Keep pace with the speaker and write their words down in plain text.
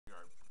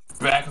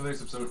Back with the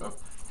next episode of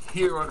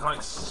Hero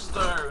Iconic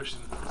Star Ocean.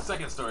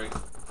 Second story.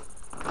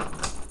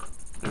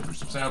 For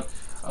some sound.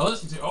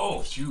 Listen to.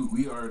 Oh shoot,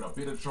 we are in a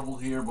bit of trouble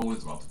here.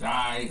 Bowen's about to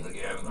die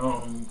again.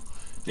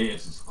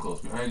 JS is close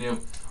behind him.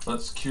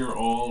 Let's cure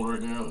all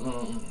right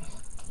now.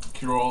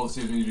 Cure all as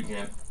soon as you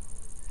can.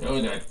 Oh,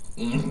 he died.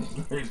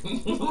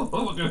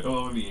 Look at him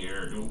over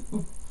here.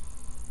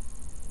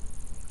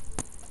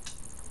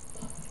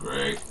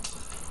 Great.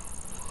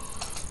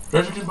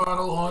 Treasure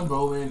bottle on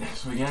Bowman,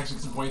 so we can actually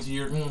get some points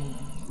here.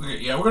 Okay,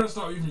 yeah, we're gonna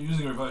stop you from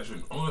using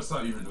reflection. I'm gonna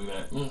stop you from doing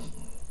that.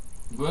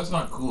 But that's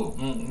not cool.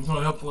 It's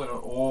not helpful at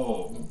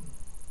all.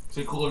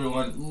 Stay cool,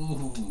 everyone.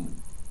 Ooh.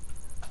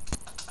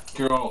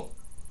 Carol.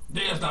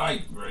 Deus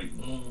died. Great.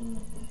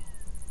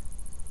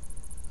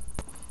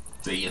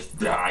 Deus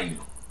died.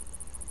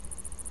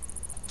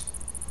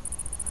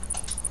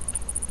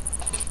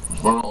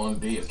 Run on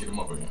Deus. Get him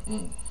up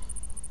again.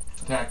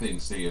 Attack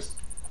things, Deus.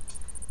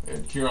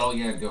 And Carol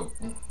again. Go.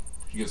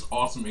 She gets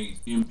awesome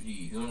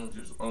MP.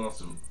 Just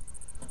awesome.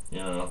 You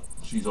know,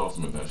 she's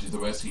awesome at that. She's the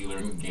best healer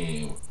in the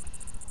game.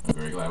 I'm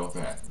very glad about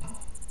that.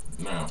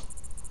 Now,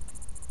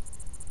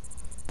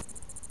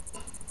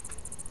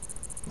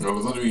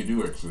 there's nothing you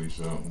do actually,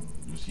 so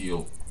just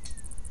heal.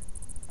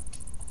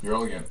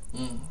 Carol again.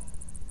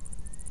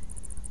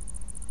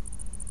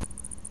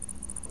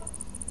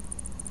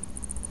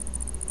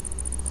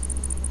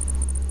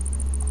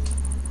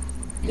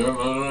 No,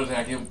 don't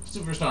attack him.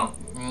 Super stomp.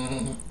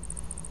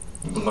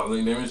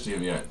 Nothing damage to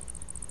him yet.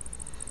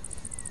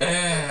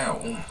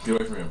 Ow! Get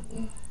away from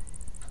him.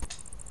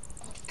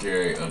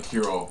 Okay,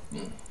 cure all.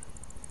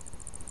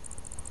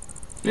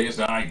 Deus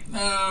died.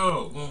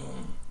 No!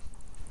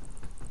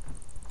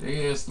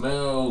 Deus,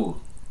 no!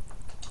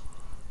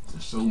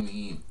 They're so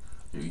mean.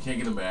 Okay, we can't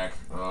get him back.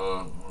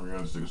 We're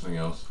gonna stick with something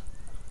else.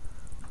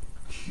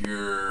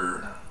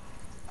 Cure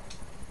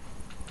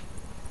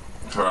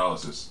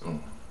paralysis.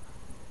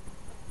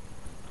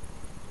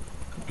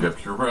 You have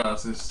cure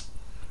paralysis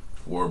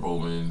for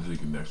Bowman, so you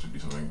can actually do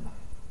something.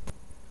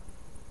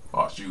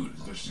 Oh shoot,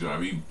 she's gonna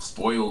be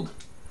spoiled.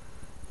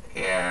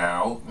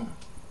 Ow.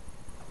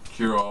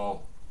 Cure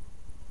all.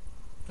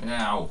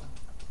 Ow.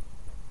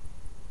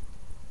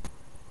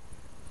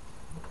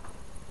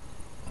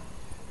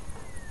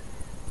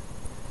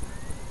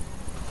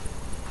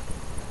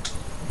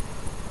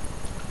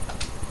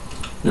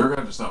 You're gonna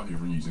have to stop you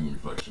from using the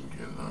reflection,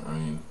 kid. I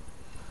mean,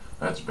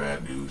 that's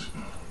bad news.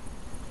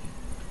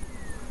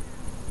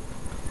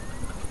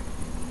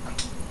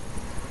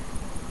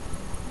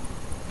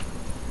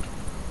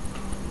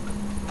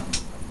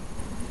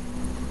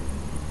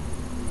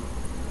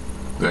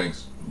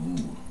 Thanks.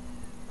 Ooh.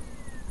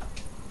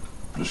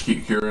 Just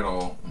keep curing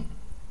all.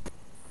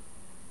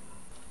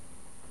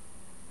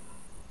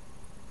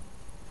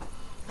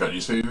 Got you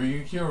say for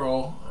you cure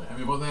all.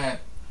 Happy about that.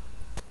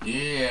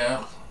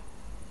 Yeah.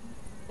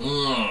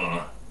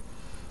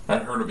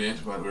 That hurt a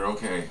bit, but we're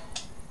okay.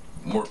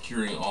 More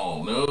curing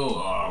all. No,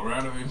 we're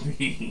out of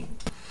MP.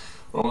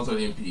 We're almost out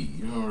of MP.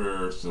 You know,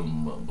 there are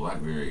some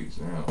blackberries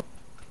now.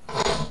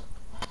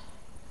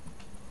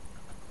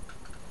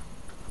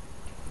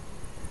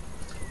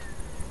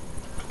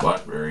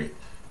 Blackberry.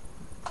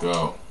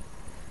 Go.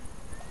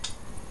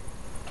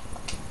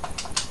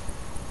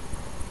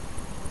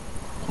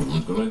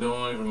 Someone's gonna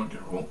die if I'm not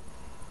careful.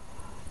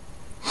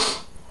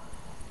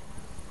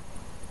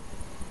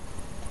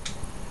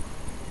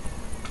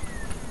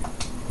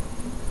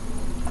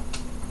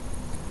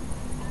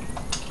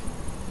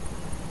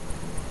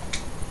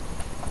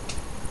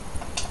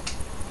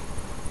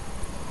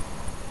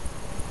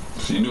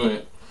 So you doing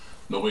it.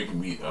 Nobody can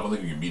beat. I don't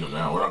think we can beat him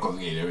now. We're not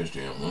causing any damage to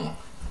him.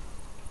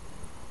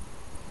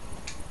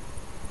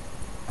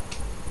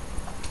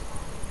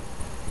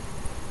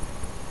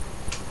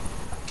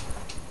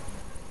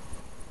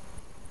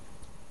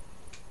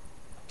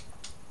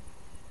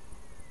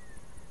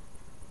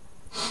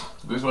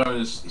 This one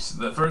is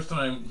the first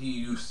time he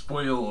used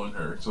spoil on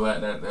her, so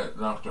that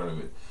knocked her out of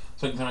it.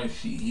 Second time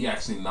he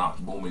actually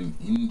knocked Bowman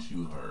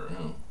into her,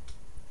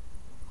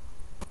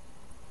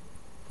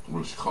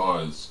 which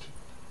caused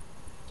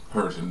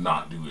her to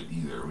not do it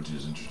either, which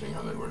is interesting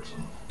how that works.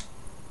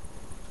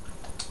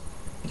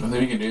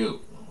 Nothing we can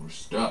do. We're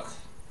stuck.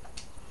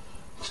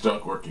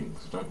 Stuck working.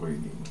 Stuck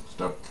waiting.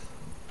 Stuck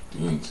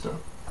doing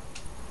stuff.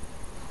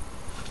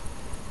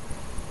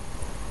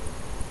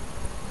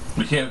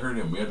 We can't hurt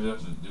him. We have to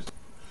just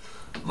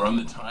run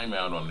the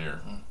timeout on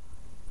there.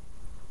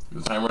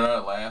 The timer run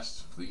out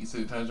last. Please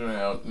say the time's run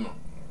out.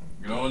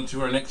 Get on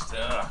to our next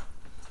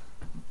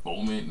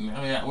Bowman.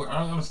 Oh yeah,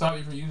 I'm gonna stop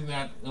you from using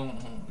that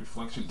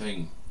reflection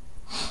thing.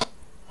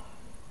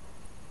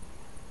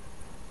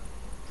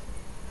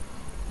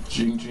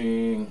 Ching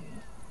ching.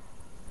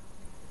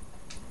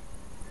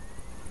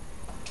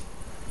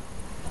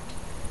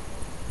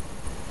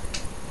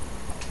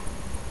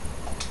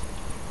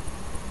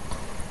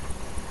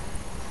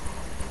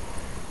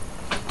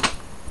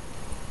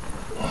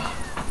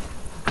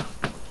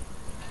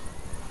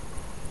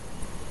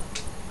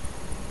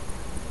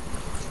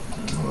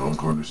 Well, of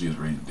course, she is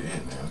ready to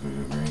dead now. That's what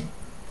you're agreeing.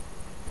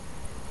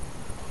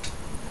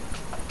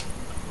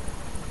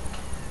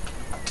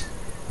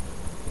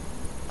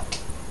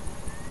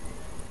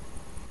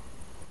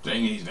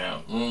 Dang, he's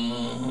down.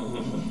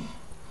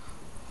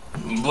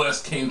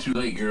 Bless came too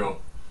late, girl.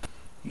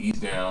 He's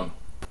down.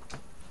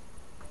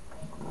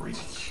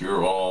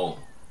 Cure all.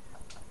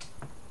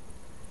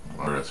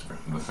 Alerts.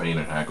 The feign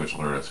attack, which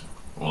alerts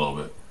a little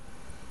bit.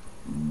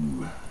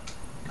 Ooh.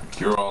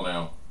 Cure all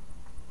now.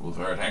 Both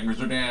our attackers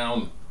are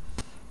down.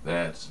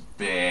 That's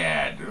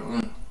bad.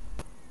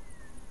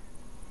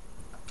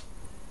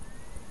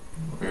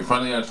 We're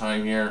finally out of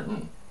time here.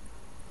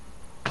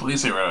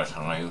 Please say we're out of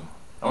time.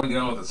 I want to get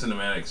on with the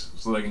cinematics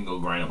so that I can go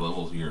grind up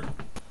levels here.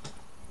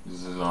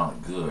 This is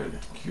not good.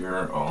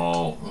 Cure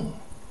all.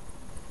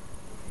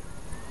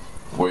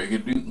 Before you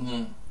could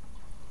do.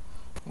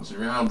 What's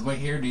around with my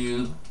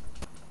hairdo?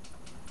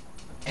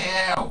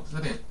 Ow! Is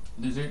that it?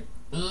 Is it?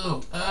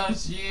 Oh,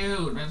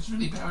 shoot! That's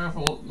really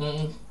powerful.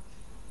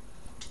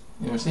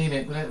 You ever seen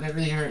it? That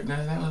really hurt.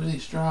 That was really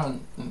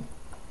strong.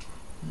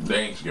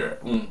 Thanks, girl.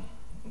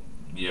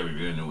 Yeah, we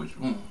really know which.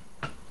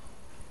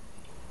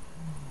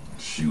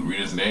 Shoot,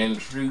 Rita's in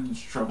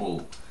huge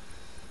trouble.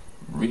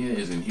 Rita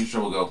is in huge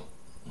trouble. Go.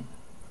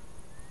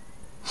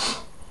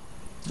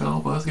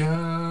 Help us, God.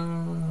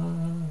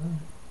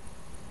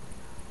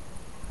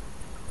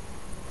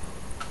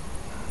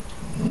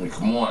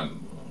 Come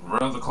on.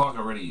 Run the clock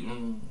already.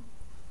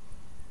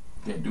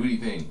 Can't do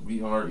anything.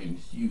 We are in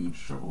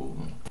huge trouble.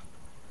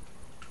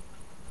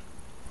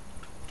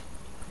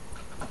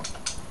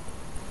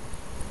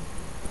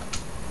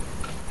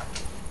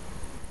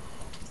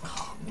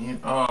 Oh, man.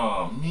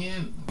 Oh,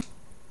 man.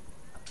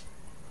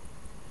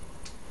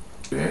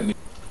 Bad news.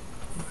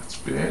 That's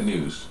bad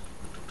news.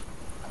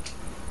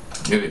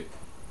 Get it.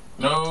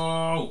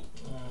 No!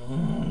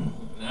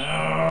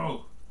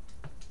 No!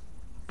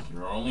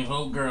 Your only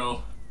hope,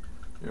 girl.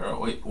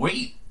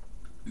 Wait!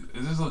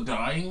 Is this a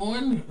dying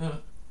one?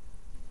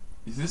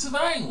 Is this a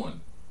dying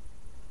one?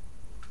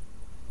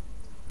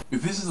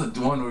 If this is a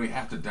one where we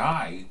have to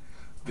die,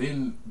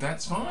 then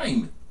that's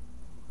fine.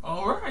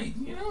 Alright,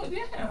 you know,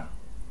 yeah.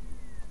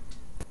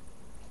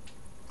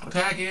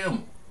 Attack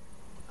him.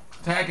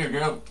 Attack her,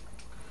 girl.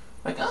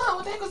 Like, oh,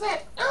 what the heck was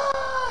that?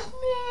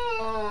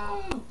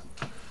 Oh, no!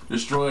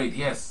 Destroyed,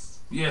 yes.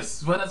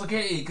 Yes, but that's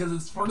okay, because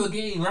it's part of the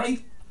game,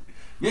 right?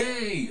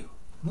 Yay!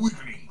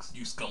 Weaklings,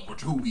 you scum were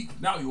too weak.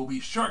 Now you will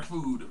be shark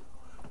food.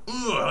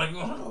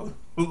 Ugh,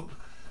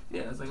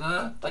 yeah, it's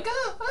like,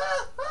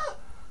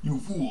 You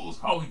fools,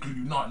 how could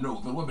you not know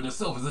the weapon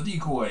itself is a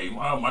decoy?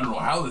 I don't know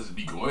how this is a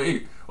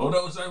decoy. Oh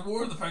no, it's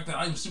more the fact that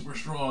I'm super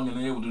strong and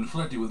I'm able to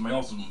deflect it with my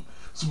awesome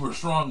super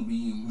strong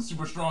beam,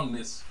 super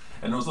strongness.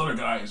 And those other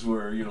guys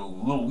were, you know,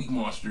 little weak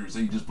monsters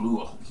that you just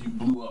blew up.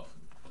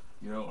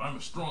 You know, I'm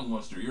a strong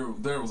monster.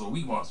 There was a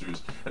weak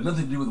monsters. Had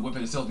nothing to do with the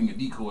weapon itself being a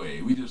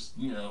decoy. We just,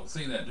 you know,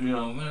 say that. You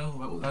know,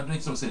 no, that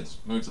makes no sense.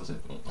 That makes no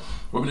sense. The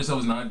weapon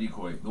itself is not a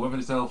decoy. The weapon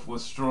itself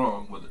was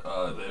strong, but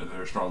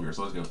they're stronger.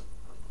 So let's go.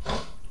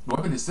 The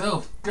weapon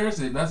itself, curse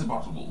it, that's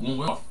impossible.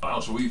 Well, how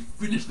shall we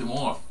finish them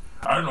off?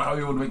 I don't know how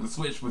you're able to make the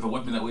switch with a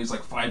weapon that weighs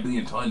like 5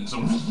 billion tons.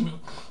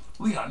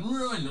 Leon,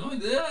 run! No.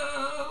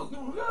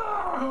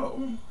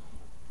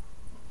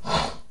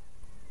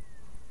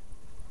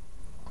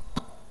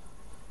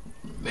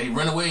 They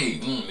run away.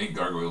 They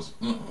gargoyles.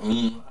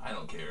 I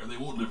don't care. They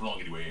won't live long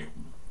anyway.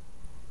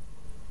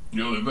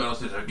 You know, the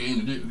battleships have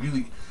gained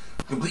really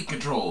complete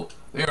control.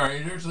 There are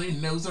virtually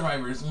no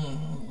survivors.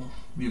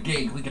 You've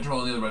gained complete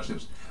control of the other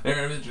battleships.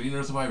 There are virtually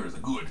no survivors.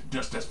 Good,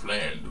 just as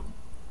planned.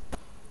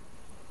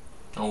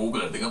 Oh,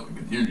 but I think I'm going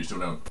to get the energy still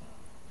down.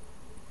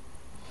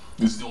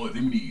 This is the only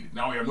thing we need.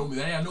 Now they have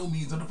no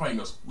means of defying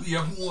us. We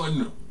have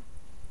won.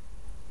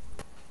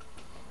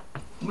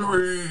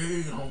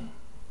 Hooray!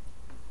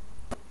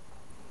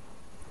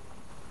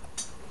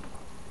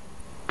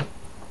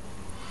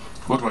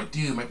 What do I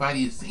do? My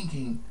body is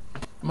sinking.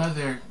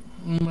 Mother.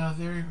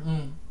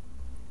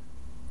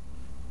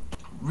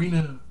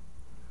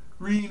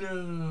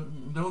 Rena,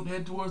 don't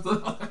head towards the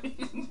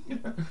line.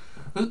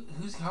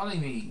 Who's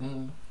calling me?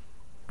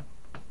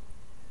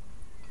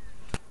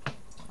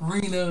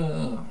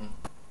 Rena.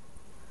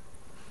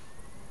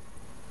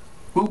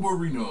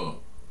 Boobarina.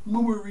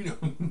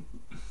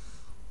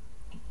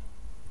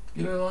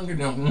 Get it longer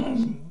now.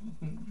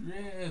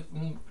 Yes.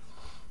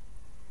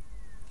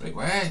 Wait,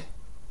 what?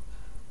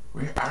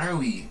 Where are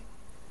we?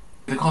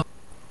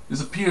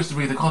 This appears to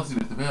be the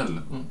continent of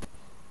hell.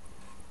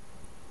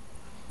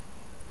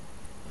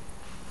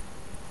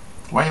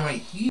 Why am I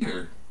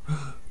here?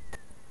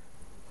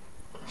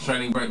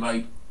 Shining bright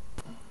light.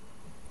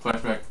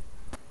 Flashback.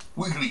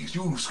 Weaklings,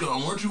 you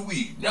scum, aren't you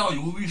weak? Now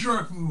you will be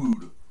shark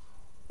food.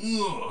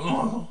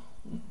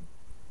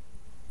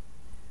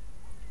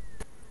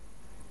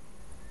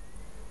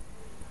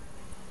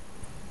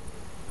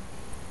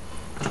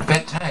 At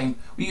that time,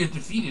 we are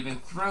defeated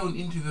and thrown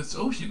into this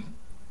ocean.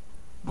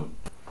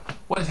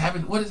 What has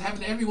happened? What has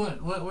happened to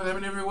everyone? What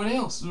happened to everyone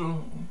else?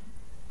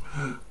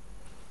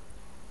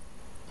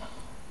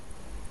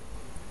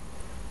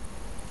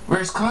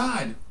 Where's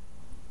Claude?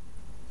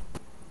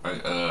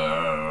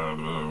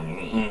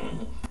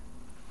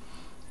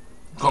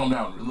 Calm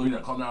down,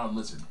 Lorena. Calm down and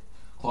listen.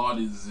 Claude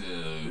is.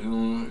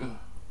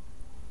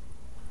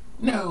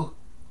 No.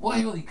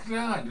 Why only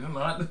Claude?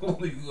 Not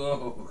only.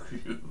 Oh.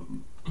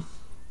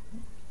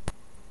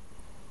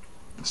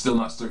 Still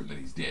not certain that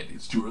he's dead.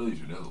 It's too early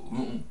to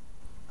know.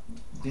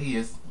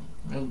 Deus.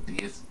 Oh,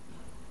 Deus.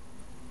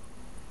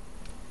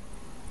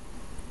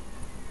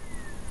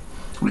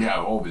 We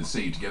have all been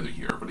saved together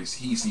here, but he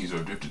seems to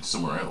have drifted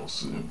somewhere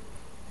else.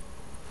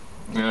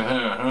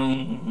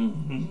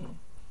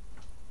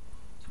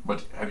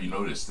 But have you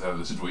noticed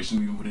the situation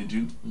we've been put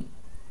into?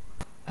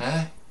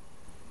 Huh?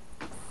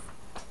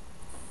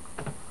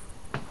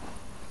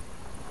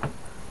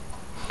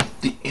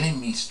 The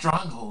enemy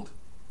stronghold.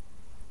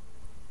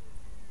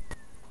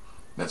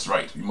 That's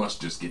right. We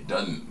must just get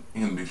done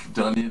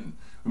in.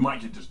 We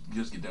might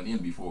just get done in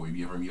before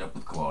we ever meet up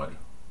with Claude.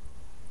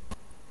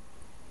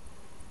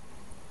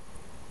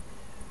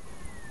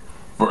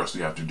 First,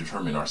 we have to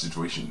determine our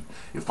situation.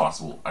 If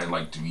possible, I'd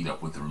like to meet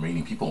up with the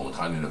remaining people on the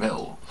continent of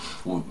Hell.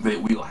 We'll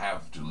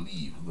have to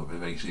leave the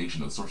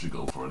evacuation of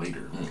Sorcigo for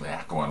later.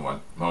 Come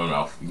on. No,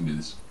 Ralph, we can do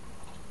this.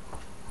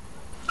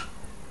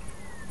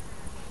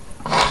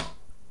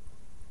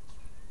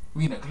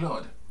 Rita,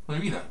 Claude.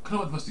 Rita,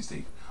 Claude must be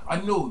safe. I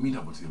know we'll meet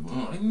up with him.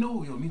 I know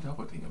we'll meet up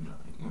with him.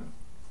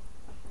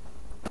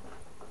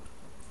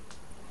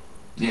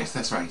 Yes,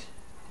 that's right.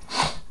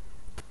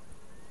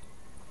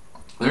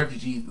 The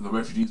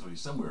refugees will be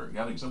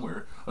gathering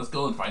somewhere. Let's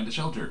go and find the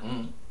shelter.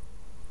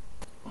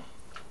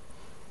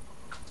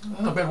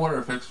 Bad water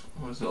effects.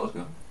 Let's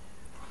go.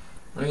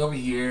 Bring over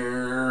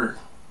here.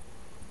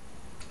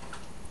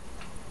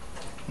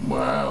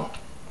 Wow.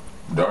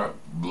 Dark,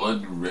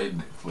 blood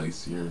red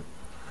place here.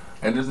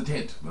 And there's a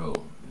tent, though.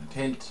 The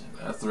tent,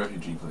 that's the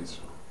refugee place.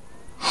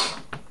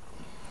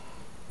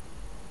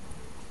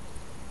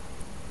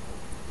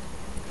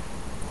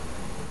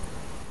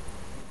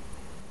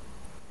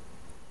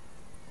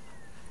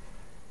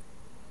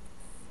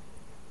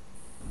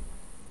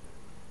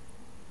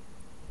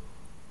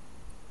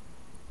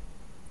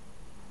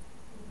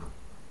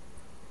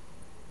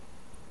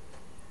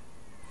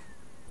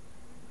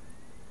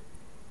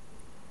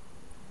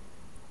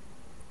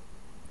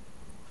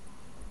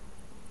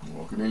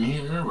 Walking in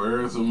here,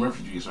 where some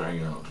refugees are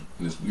hanging out.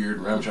 In this weird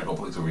ramshackle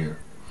place over here.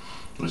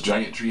 This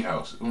giant tree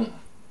house.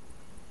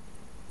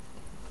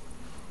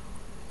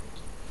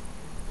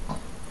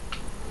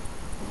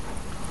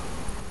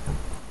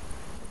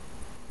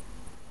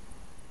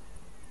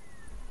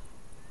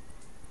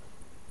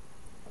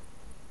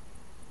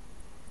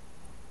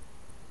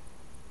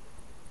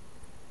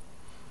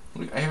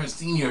 Like, I haven't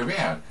seen you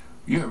around.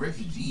 You're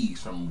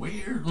refugees from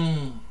where?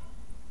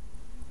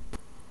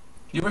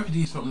 You're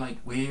refugees from like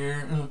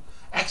where?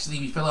 Actually,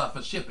 we fell off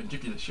a ship and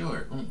drifted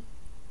ashore.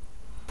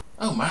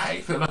 Oh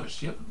my, fell off a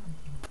ship.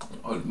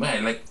 Oh my,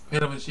 like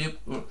fell off a ship.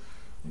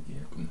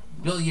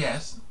 Well,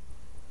 yes.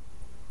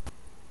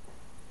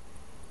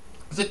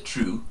 Is it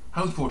true?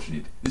 How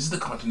unfortunate. This is the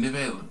continent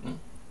of Hell.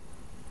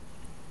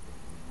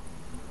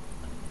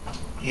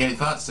 Yeah, I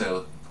thought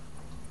so.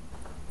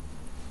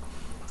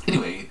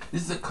 Anyway,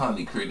 this is a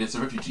colony created as a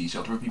refugee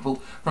shelter for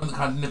people from the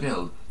continent of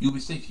Hell. You'll be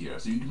safe here,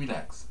 so you can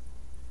relax.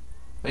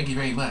 Thank you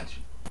very much.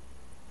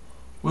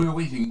 We were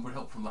waiting for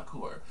help from La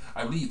Cour.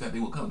 I believe that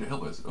they will come to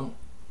help us. Oh.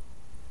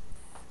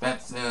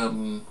 That's,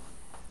 There's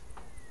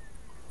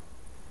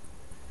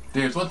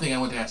one thing I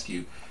want to ask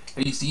you.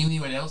 Have you seen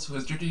anyone else who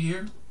has drifted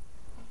here?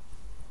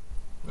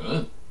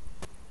 Huh?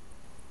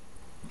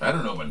 I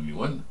don't know about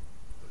anyone.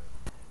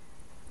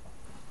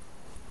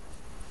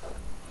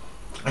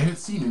 I haven't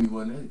seen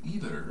anyone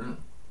either.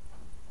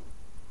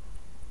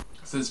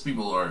 Since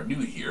people are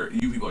new here,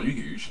 you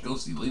should go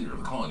see the leader of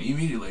the colony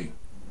immediately.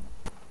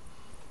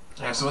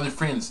 I have some other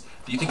friends.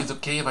 Do you think it's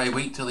okay if I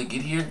wait till they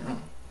get here?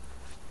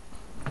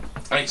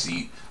 I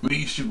see. Maybe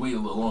you should wait a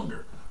little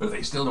longer. But if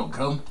they still don't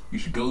come, you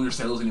should go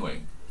yourselves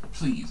anyway.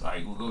 Please,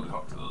 I will go to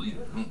talk to the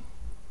leader.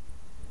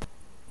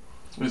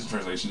 There's some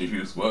translation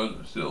issues,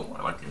 but still,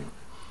 I like him.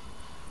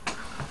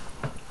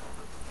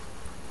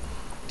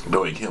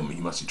 Knowing him,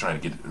 he must be trying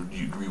to get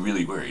you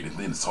really worried and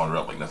then saunter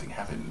up like nothing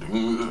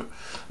happened.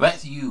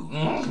 That's you.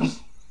 It's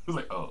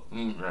like, oh,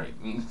 right.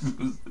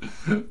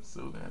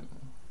 So then.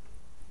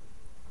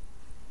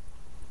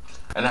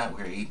 I'm not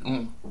worried.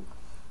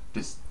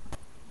 Just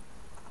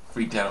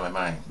freaked out of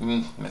my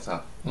mind. That's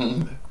all.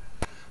 I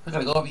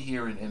gotta go over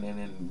here and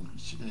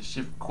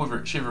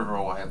shiver for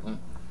a while.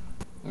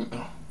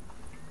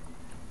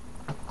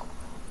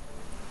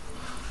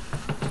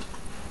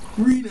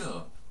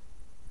 Rita!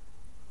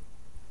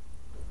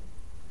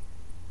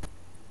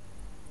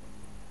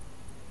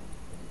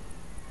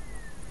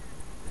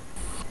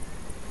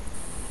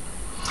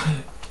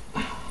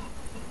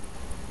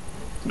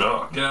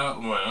 Oh, get out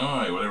of my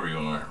eye, whatever you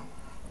are.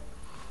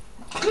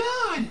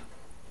 Claude!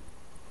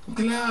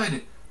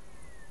 Claude!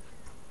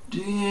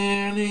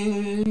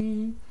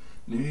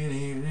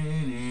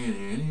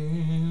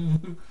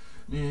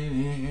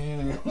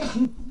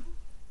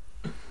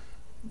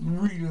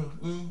 Rita!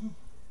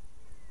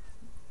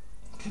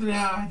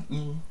 Claude!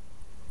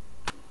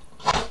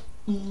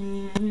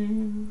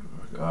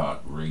 God,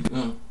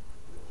 Rita.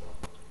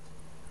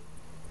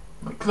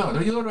 Claude,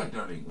 are you alright,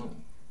 darling?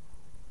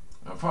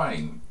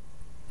 fine.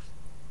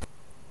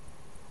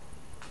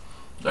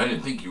 I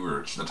didn't think you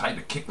were the type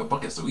to kick the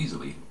bucket so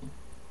easily.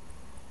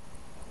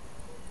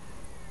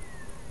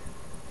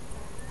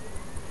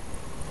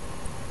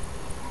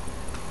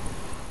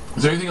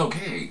 Is everything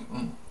okay?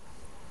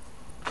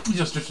 You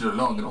just drifted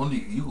along and only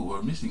you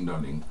were missing,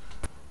 darling.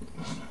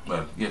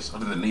 Well, yes,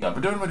 other than Leon,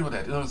 but don't worry about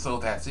that. So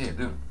that's it.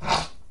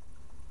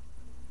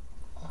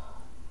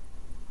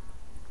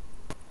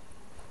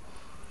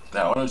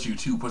 Now, why don't you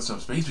two put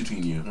some space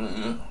between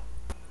you?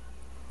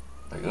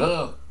 Like,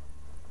 oh.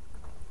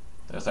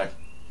 That's like.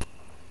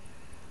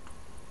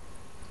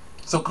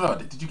 So,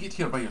 Claude, did you get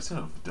here by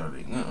yourself,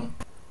 darling?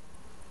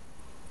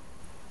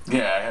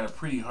 Yeah, I had a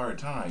pretty hard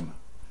time.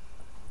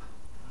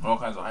 All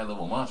kinds of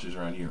high-level monsters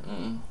around here.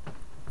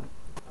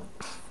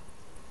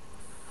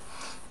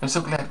 I'm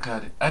so glad,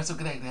 Claude. I'm so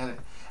glad, Claude.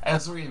 I'm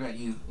sorry about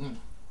you.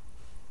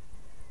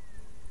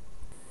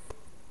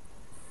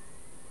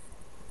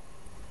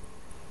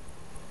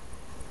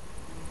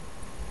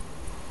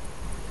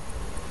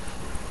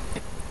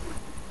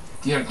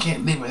 Dear, I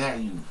can't live without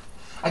you.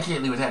 I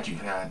can't live without you,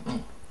 Claude.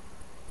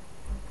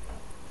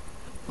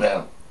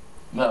 Well,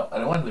 no, I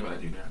don't want to live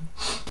without you, Claude.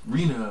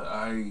 Rena,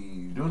 I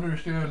don't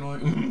understand why.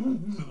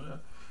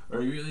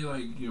 Are you really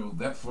like,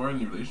 that far in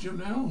the relationship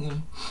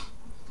now?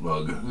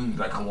 Well,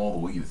 did I come all the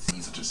way to see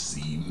such a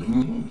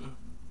scene?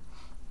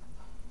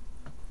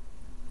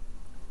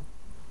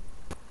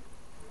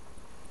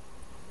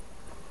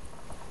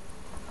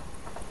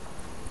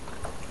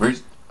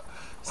 Where's...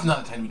 It's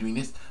not the time to be doing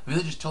this. The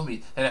villagers told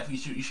me that if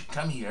you should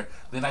come here,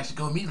 then I should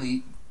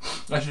immediately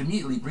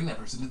bring that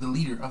person to the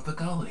leader of the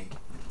colony.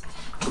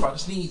 About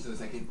to sneeze in a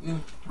second.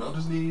 About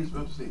to sneeze.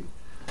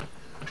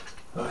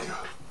 Okay.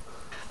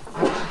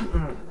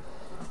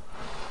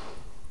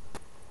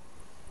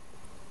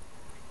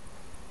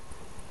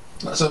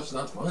 That stuff's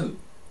not fun.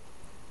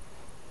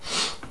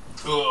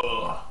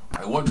 Ugh.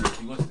 I wonder if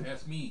he wants to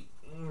ask me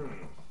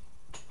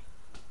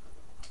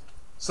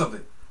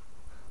something.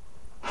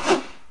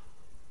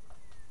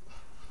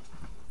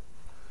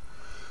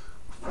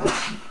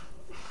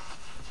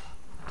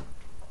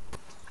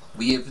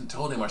 We haven't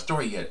told him our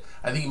story yet.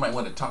 I think he might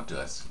want to talk to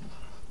us.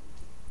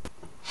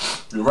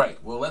 You're right.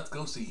 Well, let's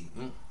go see.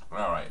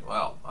 Alright,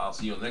 well, I'll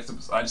see you in the next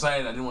episode. I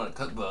decided I didn't want to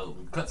cut the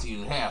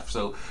cutscene in half,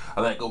 so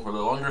I let it go for a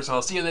little longer. So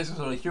I'll see you in the next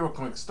episode of Hero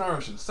Comic Star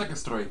Ocean, the second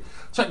story.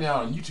 Check me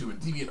out on YouTube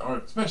and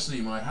DeviantArt, especially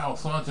my How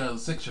Santa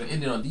section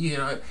ended on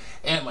DeviantArt,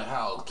 and my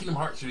How Kingdom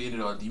Hearts should ended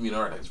on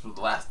DeviantArt. I just put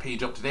the last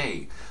page up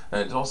today.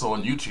 And it's also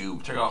on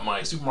YouTube. Check out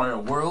my Super Mario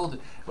World,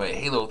 my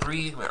Halo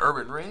 3, my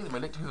Urban Ring, my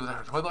Nick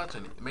 2000 Toy Box,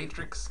 and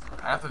Matrix,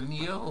 Path of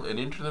Neo, and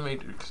Into the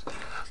Matrix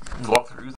walkthroughs.